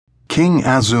King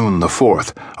Azun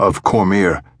IV of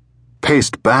Cormyr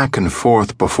paced back and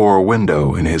forth before a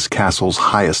window in his castle's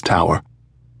highest tower.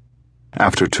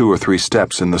 After 2 or 3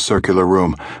 steps in the circular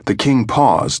room, the king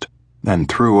paused and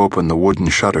threw open the wooden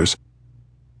shutters.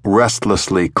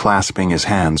 Restlessly clasping his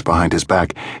hands behind his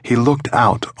back, he looked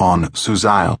out on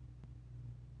Suzail,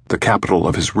 the capital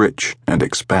of his rich and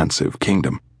expansive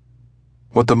kingdom.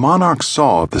 What the monarch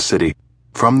saw of the city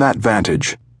from that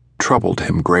vantage troubled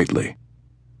him greatly.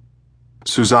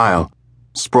 Suzail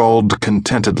sprawled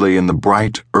contentedly in the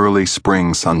bright, early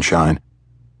spring sunshine.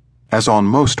 As on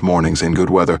most mornings in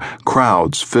good weather,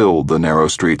 crowds filled the narrow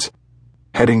streets,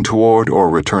 heading toward or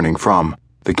returning from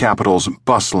the capital's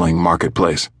bustling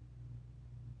marketplace,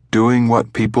 doing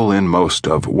what people in most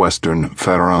of Western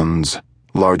Faerun's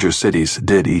larger cities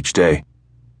did each day.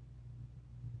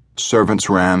 Servants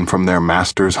ran from their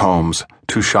masters' homes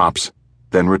to shops,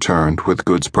 then returned with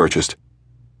goods purchased.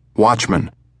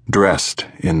 Watchmen, dressed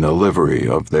in the livery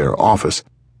of their office,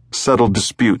 settled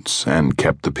disputes and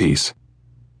kept the peace.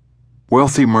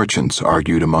 Wealthy merchants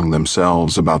argued among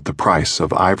themselves about the price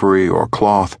of ivory or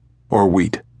cloth or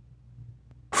wheat.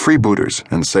 Freebooters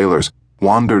and sailors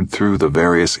wandered through the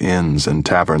various inns and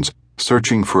taverns,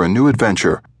 searching for a new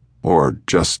adventure or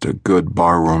just a good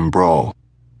barroom brawl.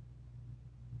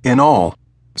 In all,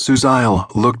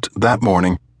 Suzail looked that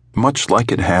morning much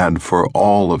like it had for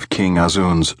all of King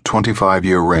Azun's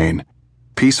 25-year reign,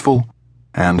 peaceful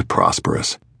and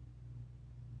prosperous.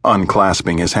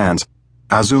 Unclasping his hands,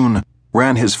 Azun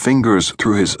ran his fingers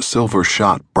through his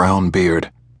silver-shot brown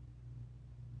beard.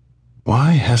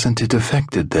 "Why hasn't it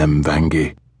affected them,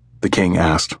 Vangi?" the king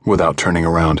asked without turning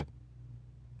around.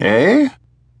 "Eh?"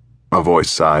 a voice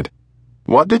sighed.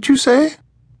 "What did you say?"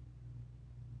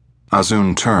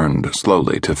 Azun turned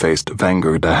slowly to face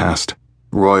Vangur Dahast,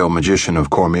 royal magician of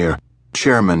Cormyr,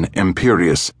 chairman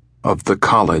imperious of the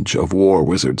College of War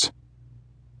Wizards.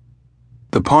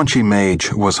 The paunchy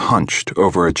mage was hunched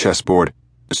over a chessboard,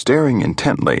 staring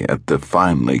intently at the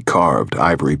finely carved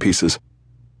ivory pieces.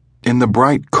 In the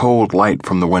bright, cold light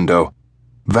from the window,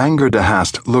 Vangur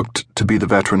Dahast looked to be the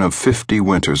veteran of 50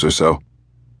 winters or so.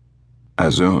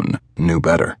 Azun knew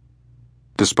better.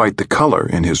 Despite the color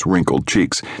in his wrinkled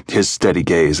cheeks, his steady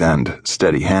gaze, and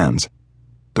steady hands,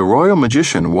 the royal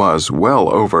magician was well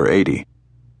over 80.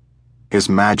 His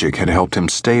magic had helped him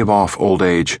stave off old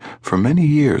age for many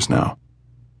years now.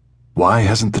 "Why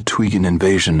hasn't the Tweegan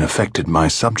invasion affected my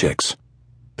subjects?"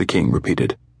 the king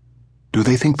repeated. "Do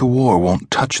they think the war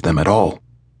won't touch them at all?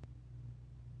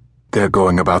 They're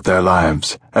going about their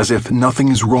lives as if nothing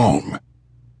is wrong."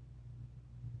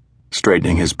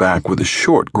 Straightening his back with a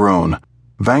short groan,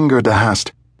 Vangur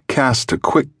Dahast cast a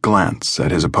quick glance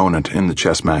at his opponent in the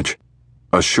chess match,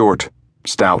 a short,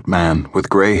 stout man with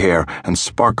gray hair and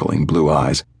sparkling blue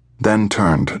eyes, then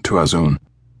turned to Azun.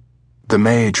 The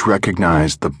mage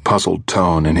recognized the puzzled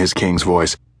tone in his king's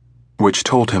voice, which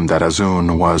told him that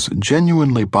Azun was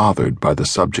genuinely bothered by the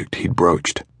subject he'd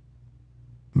broached.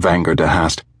 Vangur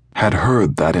Dahast had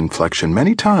heard that inflection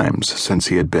many times since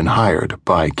he had been hired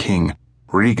by King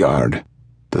Rigard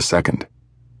II,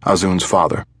 Azun's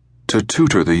father, to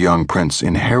tutor the young prince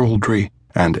in heraldry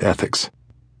and ethics.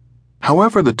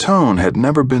 However, the tone had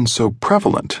never been so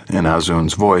prevalent in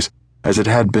Azun's voice as it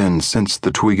had been since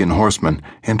the Tweegan horsemen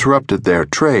interrupted their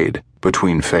trade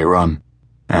between Faerun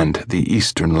and the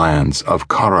eastern lands of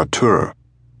Kara-Tur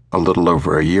a little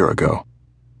over a year ago.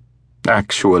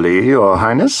 "Actually, Your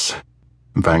Highness,"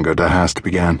 Vangur Dahast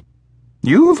began,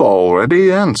 "you've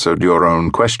already answered your own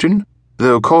question,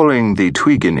 though calling the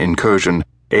Tweegan incursion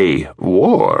a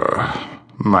war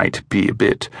might be a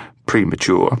bit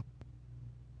premature."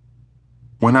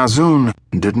 When Azun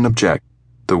didn't object,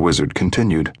 the wizard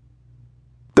continued.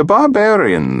 "The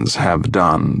barbarians have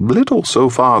done little so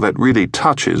far that really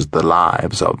touches the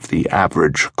lives of the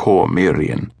average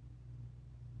Cormyrian.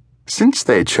 Since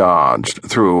they charged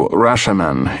through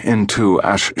Rashaman into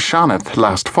Ash-Shaneth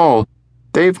last fall,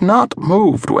 they've not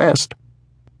moved west.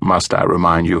 Must I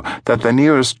remind you that the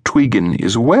nearest Tweegan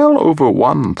is well over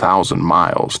 1,000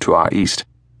 miles to our east,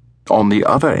 on the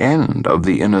other end of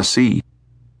the inner sea.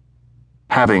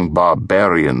 Having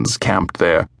barbarians camped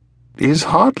there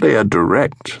is hardly a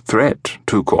direct threat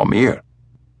to Cormyr."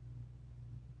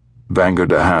 Vangur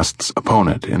Dahast's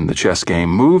opponent in the chess game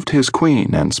moved his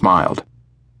queen and smiled.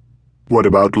 "What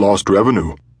about lost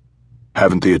revenue?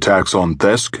 Haven't the attacks on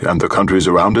Thesk and the countries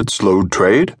around it slowed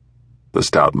trade?" the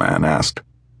stout man asked.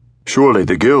 "Surely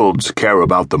the guilds care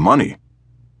about the money."